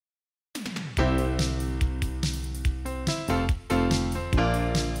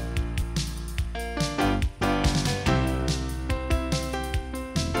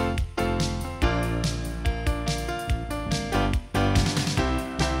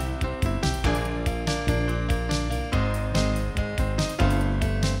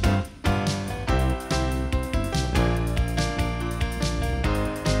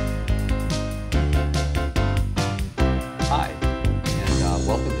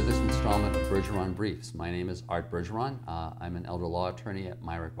Bergeron Briefs. My name is Art Bergeron. I'm an elder law attorney at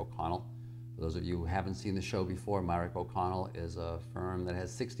Myrick O'Connell. For those of you who haven't seen the show before, Myrick O'Connell is a firm that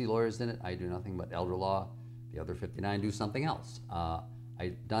has 60 lawyers in it. I do nothing but elder law. The other 59 do something else.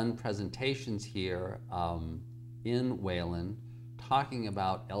 I've done presentations here in Wayland talking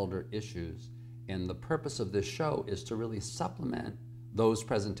about elder issues, and the purpose of this show is to really supplement those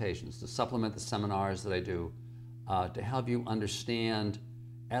presentations, to supplement the seminars that I do, to help you understand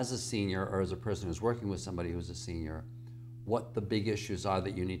as a senior or as a person who's working with somebody who's a senior, what the big issues are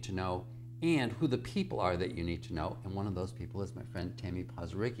that you need to know and who the people are that you need to know. And one of those people is my friend Tammy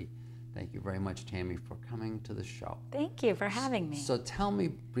Pozerycki. Thank you very much, Tammy, for coming to the show. Thank you for having me. So tell me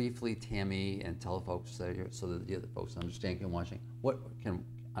briefly, Tammy, and tell the folks that are here so that the other folks understand can watching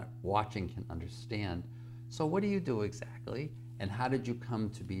can understand. So what do you do exactly, and how did you come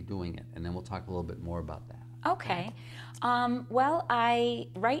to be doing it? And then we'll talk a little bit more about that. Okay. Well,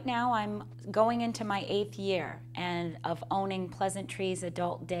 right now I'm going into my 8th year of owning Pleasant Trees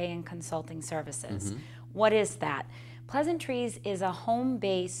Adult Day and Consulting Services. What is that? Pleasant Trees is a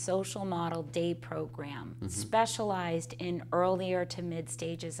home-based social model day program specialized in earlier to mid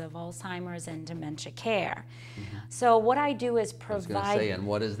stages of Alzheimer's and dementia care. So what I do is provide... I was going to say, and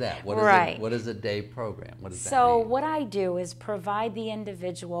what is that? What is a day program? What does that mean? What I do is provide the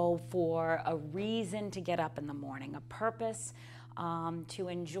individual for a reason to get up in the morning, a purpose, to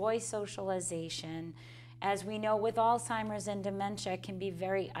enjoy socialization. As we know, with Alzheimer's and dementia, it can be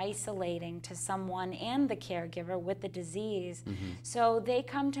very isolating to someone and the caregiver with the disease. So they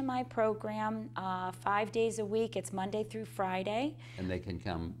come to my program 5 days a week. It's Monday through Friday. And they can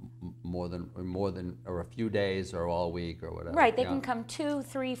come more than or a few days or all week or whatever. Right, they can come 2,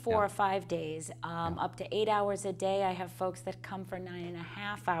 3, 4, or 5 days, up to 8 hours a day. I have folks that come for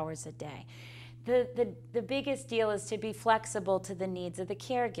 9.5 hours a day. The biggest deal is to be flexible to the needs of the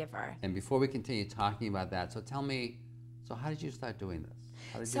caregiver. And before we continue talking about that, so tell me, so how did you start doing this?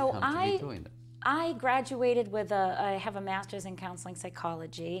 How did you come to be doing this? I graduated with I have a master's in counseling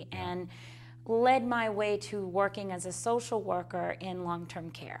psychology and led my way to working as a social worker in long-term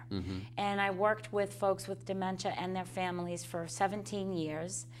care. And I worked with folks with dementia and their families for 17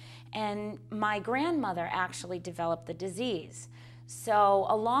 years. And my grandmother actually developed the disease. So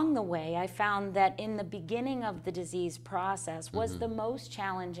along the way, I found that in the beginning of the disease process was the most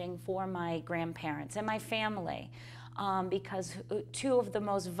challenging for my grandparents and my family, because 2 of the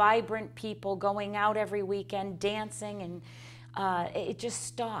most vibrant people going out every weekend, dancing, and it just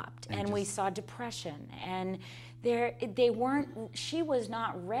stopped. And we saw depression. And she was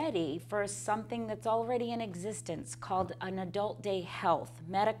not ready for something that's already in existence called an adult day health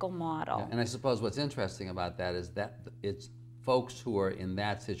medical model. Yeah, and I suppose what's interesting about that is that it's folks who are in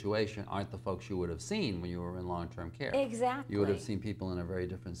that situation aren't the folks you would have seen when you were in long-term care. Exactly. You would have seen people in a very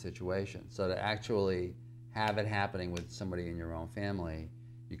different situation. So to actually have it happening with somebody in your own family,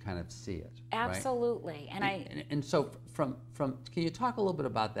 you kind of see it. Absolutely. Right? And so from can you talk a little bit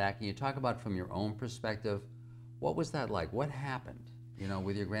about that? Can you talk about from your own perspective, what was that like? What happened,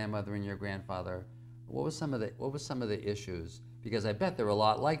 with your grandmother and your grandfather? What was some of the issues? Because I bet they're a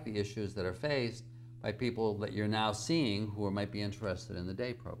lot like the issues that are faced by people that you're now seeing who might be interested in the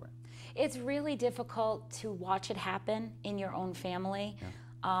day program. It's really difficult to watch it happen in your own family.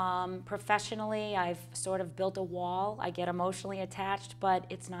 Professionally, I've sort of built a wall. I get emotionally attached, but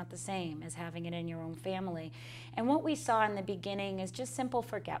it's not the same as having it in your own family. And what we saw in the beginning is just simple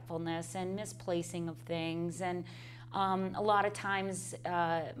forgetfulness and misplacing of things. And a lot of times,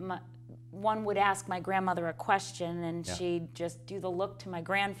 one would ask my grandmother a question, and she'd just do the look to my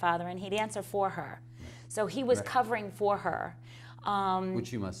grandfather, and he'd answer for her. So he was covering for her.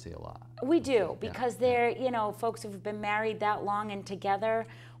 Which you must see a lot. We do, because they're, folks who've been married that long and together,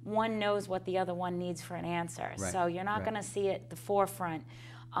 one knows what the other one needs for an answer. So you're not going to see it at the forefront.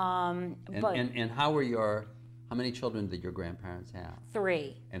 And how many children did your grandparents have?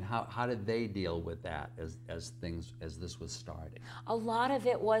 3. And how did they deal with that as this was starting? A lot of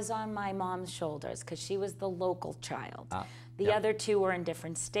it was on my mom's shoulders because she was the local child. The other 2 were in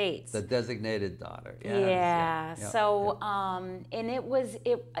different states. The designated daughter. So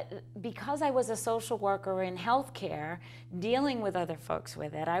because I was a social worker in healthcare, dealing with other folks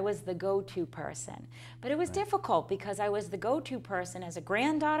with it, I was the go-to person. But it was difficult because I was the go-to person as a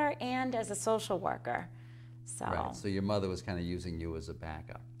granddaughter and as a social worker. So your mother was kind of using you as a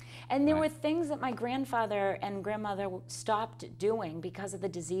backup. And there were things that my grandfather and grandmother stopped doing because of the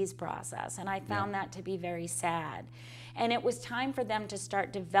disease process, and I found that to be very sad. And it was time for them to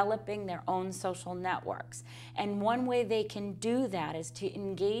start developing their own social networks. And one way they can do that is to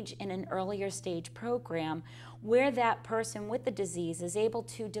engage in an earlier stage program where that person with the disease is able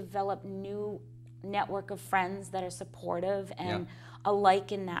to develop new network of friends that are supportive and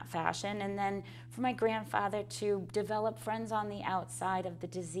alike in that fashion. And then for my grandfather to develop friends on the outside of the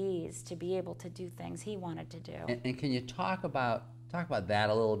disease to be able to do things he wanted to do. And can you talk about that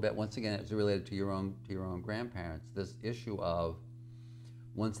a little bit? Once again, it's related to your own grandparents. This issue of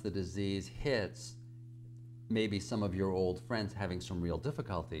once the disease hits, maybe some of your old friends having some real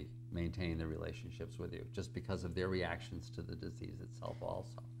difficulty maintaining their relationships with you just because of their reactions to the disease itself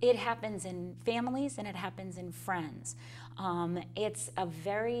also. It happens in families and it happens in friends. It's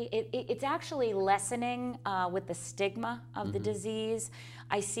actually lessening with the stigma of the disease.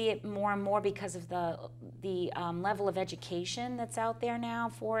 I see it more and more because of the level of education that's out there now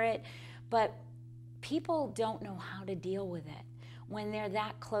for it. But people don't know how to deal with it when they're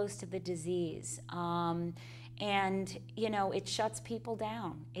that close to the disease. And, you know, it shuts people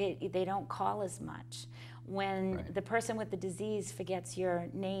down. They don't call as much. When the person with the disease forgets your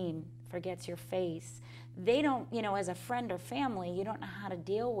name, forgets your face, they don't, you know, as a friend or family, you don't know how to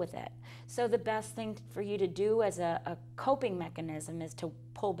deal with it. So the best thing for you to do as a coping mechanism is to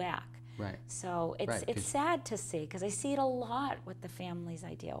pull back. Right. So it's sad to see, because I see it a lot with the families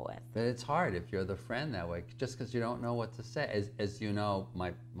I deal with. But it's hard if you're the friend that way, just because you don't know what to say. As you know,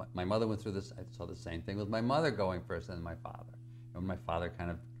 my mother went through this. I saw the same thing with my mother going first, and then my father. And my father kind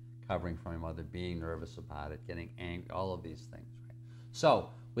of covering for my mother, being nervous about it, getting angry, all of these things. Right. So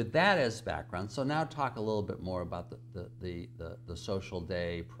with that as background, so now talk a little bit more about the social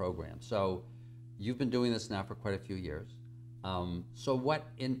day program. So you've been doing this now for quite a few years. So what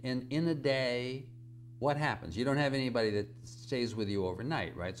in a day, what happens? You don't have anybody that stays with you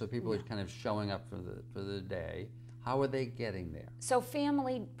overnight, right? So people are kind of showing up for the day. How are they getting there? So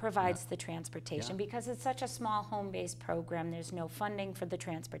family provides the transportation because it's such a small home-based program. There's no funding for the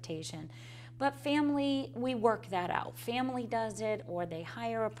transportation. But family, we work that out. Family does it, or they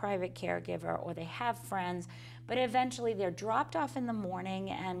hire a private caregiver, or they have friends. But eventually they're dropped off in the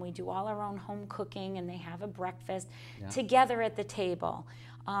morning, and we do all our own home cooking, and they have a breakfast together at the table.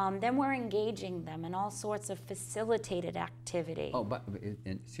 Then we're engaging them in all sorts of facilitated activity. Oh, but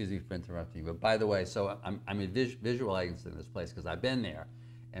excuse me for interrupting you, but by the way, so I'm visualizing this place because I've been there,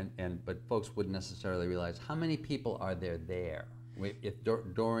 but folks wouldn't necessarily realize how many people are there. If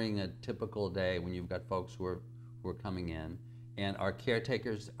during a typical day when you've got folks who are coming in, and are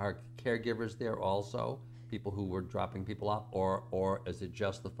caregivers there also, people who were dropping people off, or is it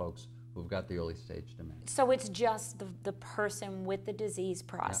just the folks who've got the early stage dementia? So it's just the person with the disease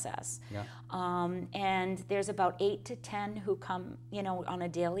process. And there's about 8 to 10 who come, you know, on a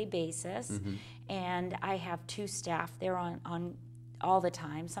daily basis. And I have 2 staff there on all the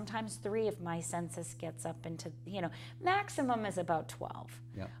time. Sometimes 3 if my census gets up into, you know, maximum is about 12.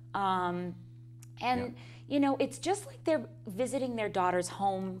 You know, it's just like they're visiting their daughter's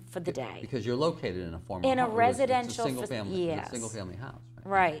home for the day. Because you're located in a formal in a home. residential It's a single family house.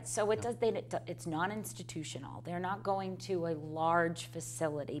 Right. So it's non-institutional. They're not going to a large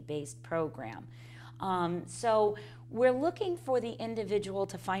facility-based program. So we're looking for the individual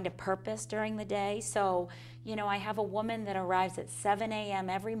to find a purpose during the day. So, you know, I have a woman that arrives at 7 a.m.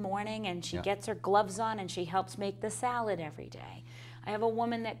 every morning, and she gets her gloves on and she helps make the salad every day. I have a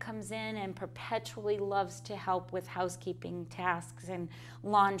woman that comes in and perpetually loves to help with housekeeping tasks and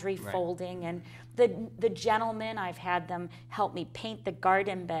laundry folding. And the gentlemen, I've had them help me paint the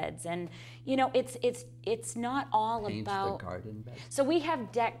garden beds. And you know, it's not all Paint about the garden beds. So we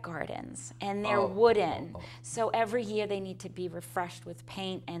have deck gardens, and they're wooden. So every year they need to be refreshed with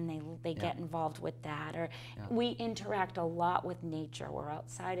paint, and they get involved with that. Or we interact a lot with nature. We're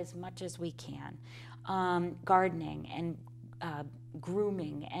outside as much as we can, gardening and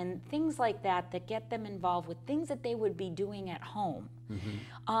grooming and things like that get them involved with things that they would be doing at home.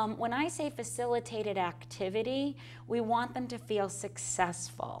 When I say facilitated activity, we want them to feel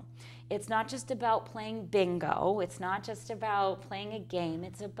successful. It's not just about playing bingo. It's not just about playing a game.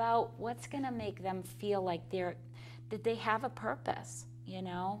 It's about what's going to make them feel like that they have a purpose, you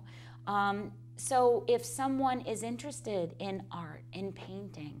know? So if someone is interested in art, in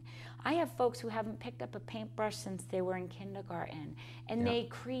painting, I have folks who haven't picked up a paintbrush since they were in kindergarten, and they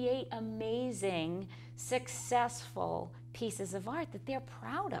create amazing, successful pieces of art that they're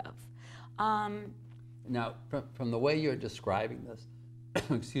proud of. Now, from the way you're describing this,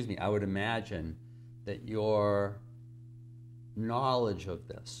 excuse me, I would imagine that your knowledge of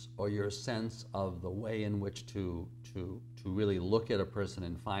this, or your sense of the way in which to really look at a person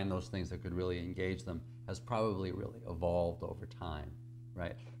and find those things that could really engage them, has probably really evolved over time,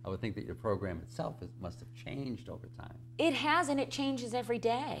 right? I would think that your program itself must have changed over time. It has, and it changes every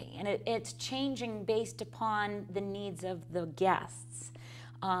day, and it's changing based upon the needs of the guests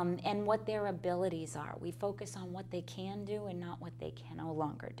and what their abilities are. We focus on what they can do and not what they can no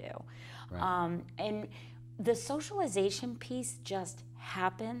longer do. Right. And the socialization piece just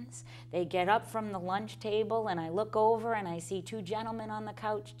happens. They get up from the lunch table, and I look over and I see two gentlemen on the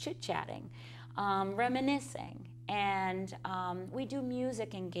couch chit-chatting, reminiscing. And we do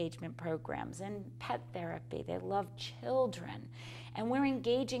music engagement programs and pet therapy. They love children. And we're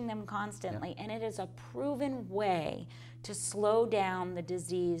engaging them constantly. Yeah. And it is a proven way to slow down the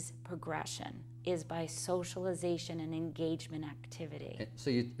disease progression, is by socialization and engagement activity. And so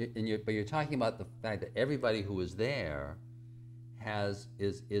but you're talking about the fact that everybody who is there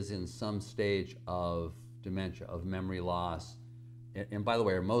is in some stage of dementia, of memory loss. And by the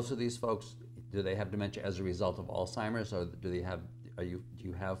way, are most of these folks, do they have dementia as a result of Alzheimer's, or do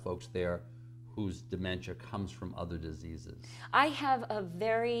you have folks there whose dementia comes from other diseases? I have a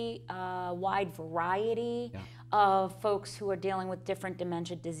very wide variety of folks who are dealing with different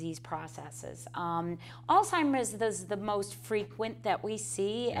dementia disease processes. Alzheimer's is the most frequent that we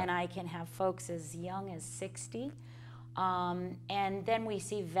see, and I can have folks as young as 60. And then we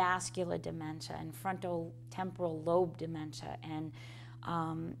see vascular dementia and frontotemporal lobe dementia, and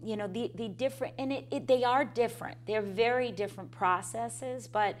you know, the different, and they are different. They're very different processes,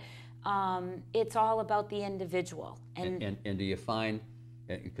 but it's all about the individual. And do you find,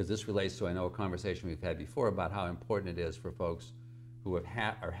 because this relates to, I know, a conversation we've had before about how important it is for folks who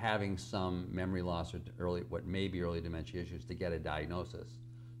are having some memory loss or what may be early dementia issues to get a diagnosis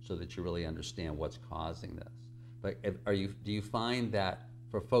so that you really understand what's causing this. But do you find that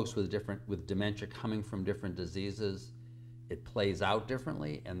for folks with dementia coming from different diseases, it plays out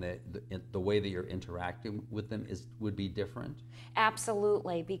differently, and the way that you're interacting with them would be different?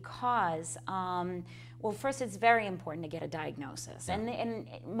 Absolutely, because well, first, it's very important to get a diagnosis, and in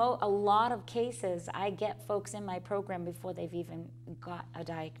a lot of cases, I get folks in my program before they've even got a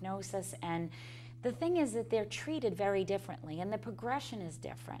diagnosis, and the thing is that they're treated very differently, and the progression is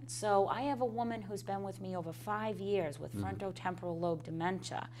different. So I have a woman who's been with me over 5 years with frontotemporal lobe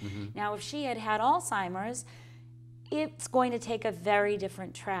dementia. Now, if she had Alzheimer's, it's going to take a very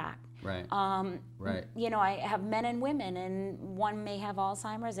different track. Right. Right. You know, I have men and women, and one may have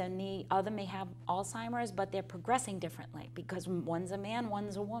Alzheimer's and the other may have Alzheimer's, but they're progressing differently because one's a man,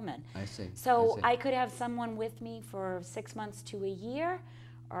 one's a woman. I see. So I could have someone with me for 6 months to a year,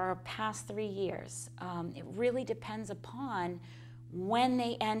 or past 3 years. It really depends upon when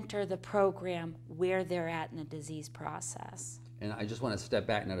they enter the program, where they're at in the disease process. And I just want to step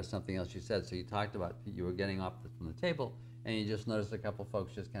back now to something else you said. So you talked about you were getting off from the table, and you just noticed a couple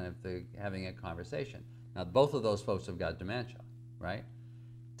folks just kind of having a conversation. Now, both of those folks have got dementia, right?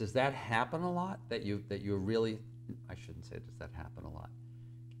 Does that happen a lot? That you're really, I shouldn't say does that happen a lot.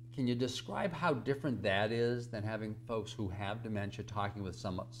 Can you describe how different that is than having folks who have dementia talking with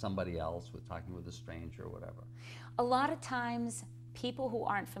somebody else, talking with a stranger or whatever? A lot of times, people who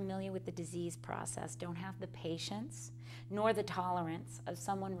aren't familiar with the disease process don't have the patience nor the tolerance of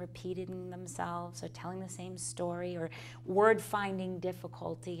someone repeating themselves or telling the same story, or word finding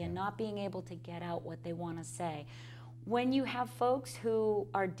difficulty and not being able to get out what they want to say. When you have folks who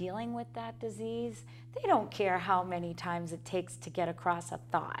are dealing with that disease, they don't care how many times it takes to get across a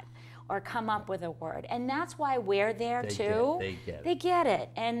thought or come up with a word. And that's why we're there too. They get it.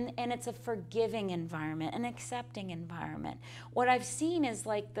 And it's a forgiving environment, an accepting environment. What I've seen is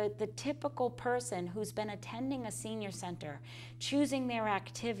like the typical person who's been attending a senior center, choosing their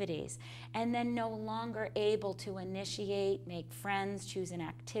activities, and then no longer able to initiate, make friends, choose an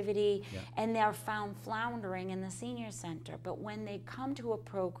activity, and they're found floundering in the senior center. But when they come to a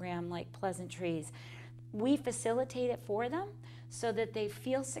program like Pleasant Trees, we facilitate it for them so that they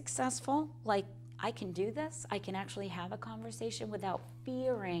feel successful, like, I can do this, I can actually have a conversation without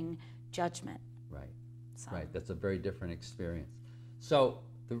fearing judgment. Right, right, that's a very different experience. So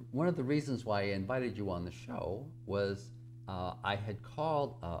one of the reasons why I invited you on the show was I had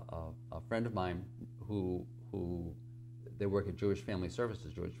called a friend of mine who they work at Jewish Family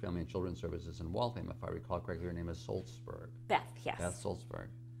Services, Jewish Family and Children's Services in Waltham, if I recall correctly. Her name is Solzberg. Beth, yes. Beth Solzberg.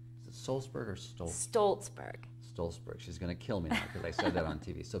 Is it Solzberg or Stolzberg? Stolzberg. Stolzberg. She's going to kill me now because I said that on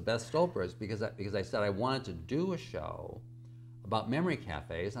TV. So Beth Stolzberg is because I said I wanted to do a show about memory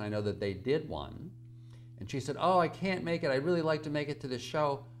cafes, and I know that they did one. And she said, "Oh, I can't make it. I'd really like to make it to the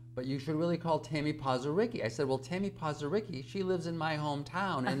show, but you should really call Tammy Pozerycki. I said, well, Tammy Pozerycki, she lives in my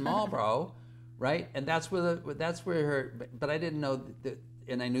hometown in Marlboro, right? And that's where her, but I didn't know that,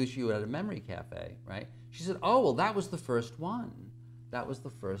 and I knew she had a memory cafe, right? She said, oh, well, that was the first one. That was the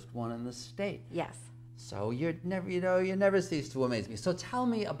first one in the state. Yes. So you never cease to amaze me. So tell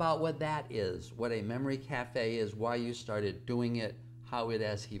me about what that is, what a memory cafe is, why you started doing it, how it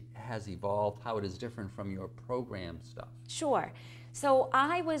has evolved, how it is different from your program stuff. Sure. So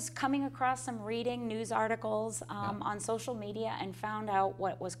I was coming across some reading news articles on social media and found out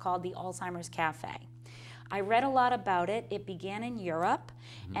what was called the Alzheimer's Cafe. I read a lot about it. It began in Europe,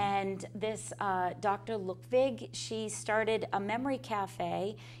 and this Dr. Ludwig, she started a memory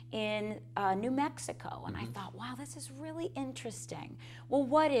cafe in New Mexico, and I thought, wow, this is really interesting. Well,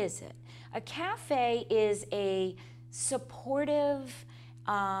 what is it? A cafe is a supportive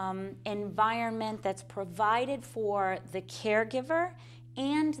environment that's provided for the caregiver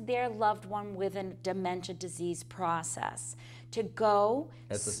and their loved one with a dementia disease process to go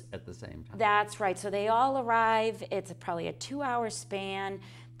at the same time. That's right. So they all arrive. It's probably a 2-hour span.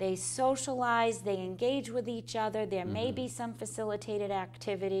 They socialize. They engage with each other. There may be some facilitated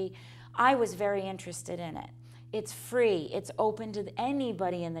activity. I was very interested in it. It's free. It's open to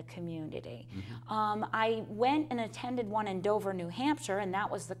anybody in the community. I went and attended one in Dover, New Hampshire, and that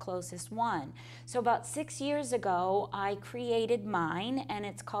was the closest one. So about 6 years ago, I created mine, and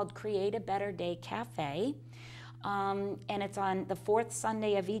it's called Create a Better Day Cafe. And it's on the 4th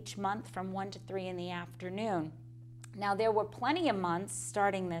Sunday of each month from 1 to 3 in the afternoon. Now, there were plenty of months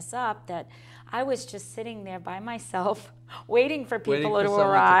starting this up that I was just sitting there by myself waiting for people to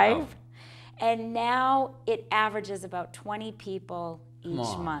arrive. And now it averages about 20 people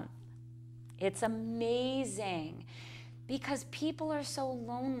each month. It's amazing because people are so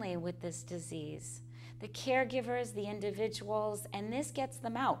lonely with this disease. The caregivers, the individuals, and this gets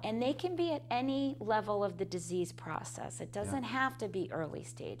them out. And they can be at any level of the disease process. It doesn't have to be early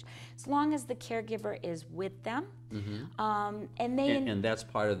stage. As long as the caregiver is with them, and that's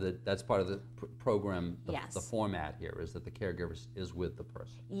part of the program. Yes. The format here is that the caregiver is with the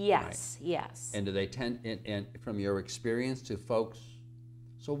person. Yes, right? yes. And do they tend, and from your experience, to folks?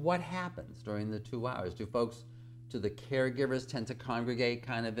 So what happens during the 2 hours? Do the caregivers tend to congregate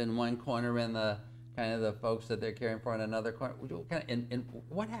kind of in one corner and the folks that they're caring for in another corner? And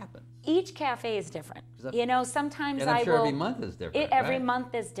what happens? Each cafe is different. Sometimes and I'm sure every month is different. Every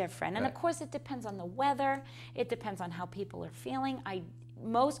month is different. And of course, it depends on the weather. It depends on how people are feeling.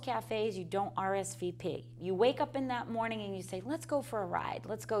 Most cafes, you don't RSVP. You wake up in that morning and you say, let's go for a ride.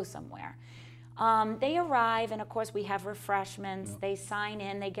 Let's go somewhere. They arrive, and of course, we have refreshments. They sign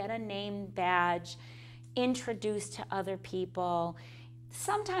in. They get a name badge, introduced to other people.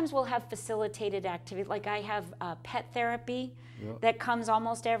 Sometimes we'll have facilitated activity, like I have pet therapy that comes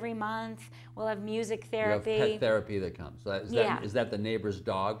almost every month. We'll have music therapy. You have pet therapy that comes. So is that the neighbor's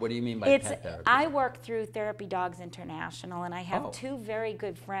dog? What do you mean by pet therapy? I work through Therapy Dogs International, and I have 2 very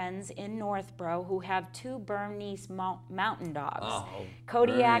good friends in Northborough who have 2 Bernese mountain dogs,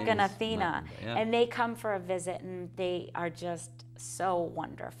 Kodiak and Athena. And they come for a visit, and they are just so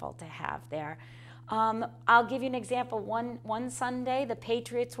wonderful to have there. I'll give you an example. One Sunday, the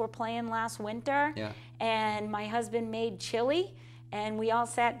Patriots were playing last winter, and my husband made chili, and we all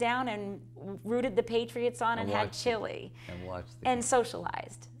sat down and rooted the Patriots on and had chili and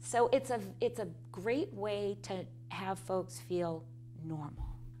socialized. So it's a great way to have folks feel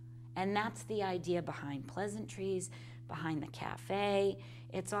normal, and that's the idea behind Pleasantries, behind the cafe.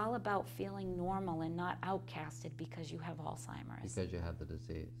 It's all about feeling normal and not outcasted because you have Alzheimer's. Because you have the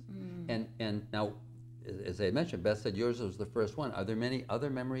disease. And now, as I mentioned, Beth said yours was the first one. Are there many other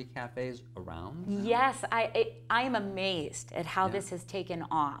memory cafes around now? Yes, I am amazed at how this has taken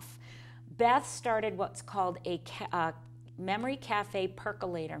off. Beth started what's called a memory cafe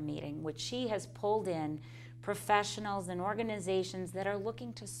percolator meeting, which she has pulled in professionals and organizations that are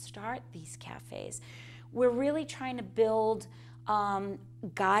looking to start these cafes. We're really trying to build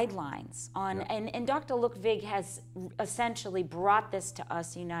guidelines on, and Dr. Ludwig has essentially brought this to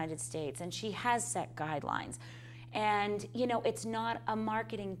us, United States, and she has set guidelines. And it's not a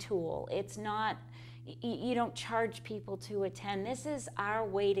marketing tool. It's not, you don't charge people to attend. This is our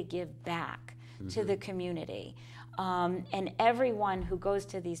way to give back to the community. And everyone who goes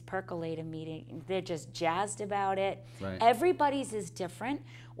to these percolator meetings, they're just jazzed about it. Everybody's is different.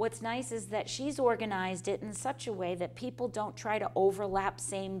 What's nice is that she's organized it in such a way that people don't try to overlap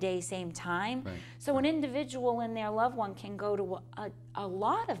same day, same time. So an individual and their loved one can go to a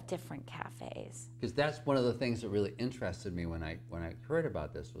lot of different cafes. Because that's one of the things that really interested me when I heard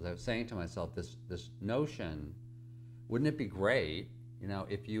about this. Was I was saying to myself, this notion, wouldn't it be great You know,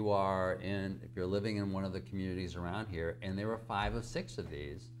 if you're living in one of the communities around here, and there are 5 or 6 of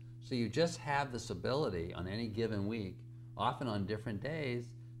these, so you just have this ability on any given week, often on different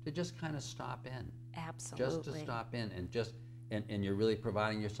days, to just kind of stop in. Absolutely. Just to stop in and you're really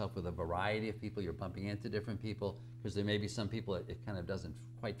providing yourself with a variety of people. You're bumping into different people, because there may be some people it kind of doesn't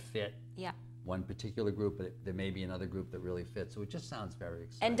quite fit. Yeah. One particular group, but there may be another group that really fits. So it just sounds very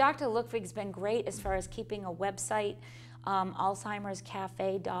exciting. And Dr. Lukvig's been great as far as keeping a website,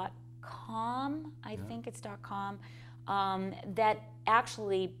 alzheimerscafe.com, I think it's .com, that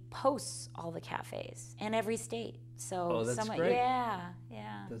actually posts all the cafes in every state. So that's great. Yeah.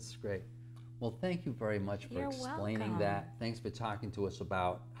 That's great. Well, thank you very much for explaining welcome. that. Thanks for talking to us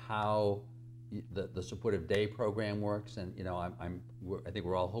about how the supportive day program works, and you know, I think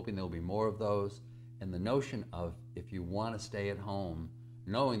we're all hoping there'll be more of those. And the notion of, if you want to stay at home,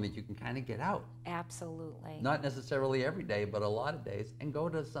 knowing that you can kind of get out. Absolutely. Not necessarily every day, but a lot of days, and go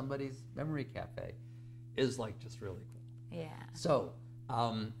to somebody's memory cafe, is like just really cool. Yeah. So.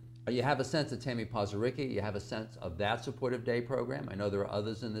 You have a sense of Tammy Pozerycki. You have a sense of that supportive day program. I know there are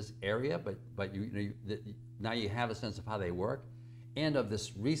others in this area, but now you have a sense of how they work, and of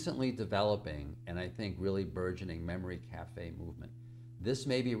this recently developing and I think really burgeoning memory cafe movement. This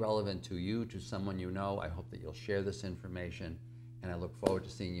may be relevant to you, to someone you know. I hope that you'll share this information, and I look forward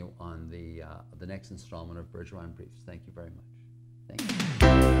to seeing you on the next installment of Bergeron Briefs. Thank you very much. Thank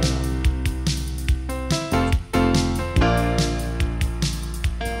you.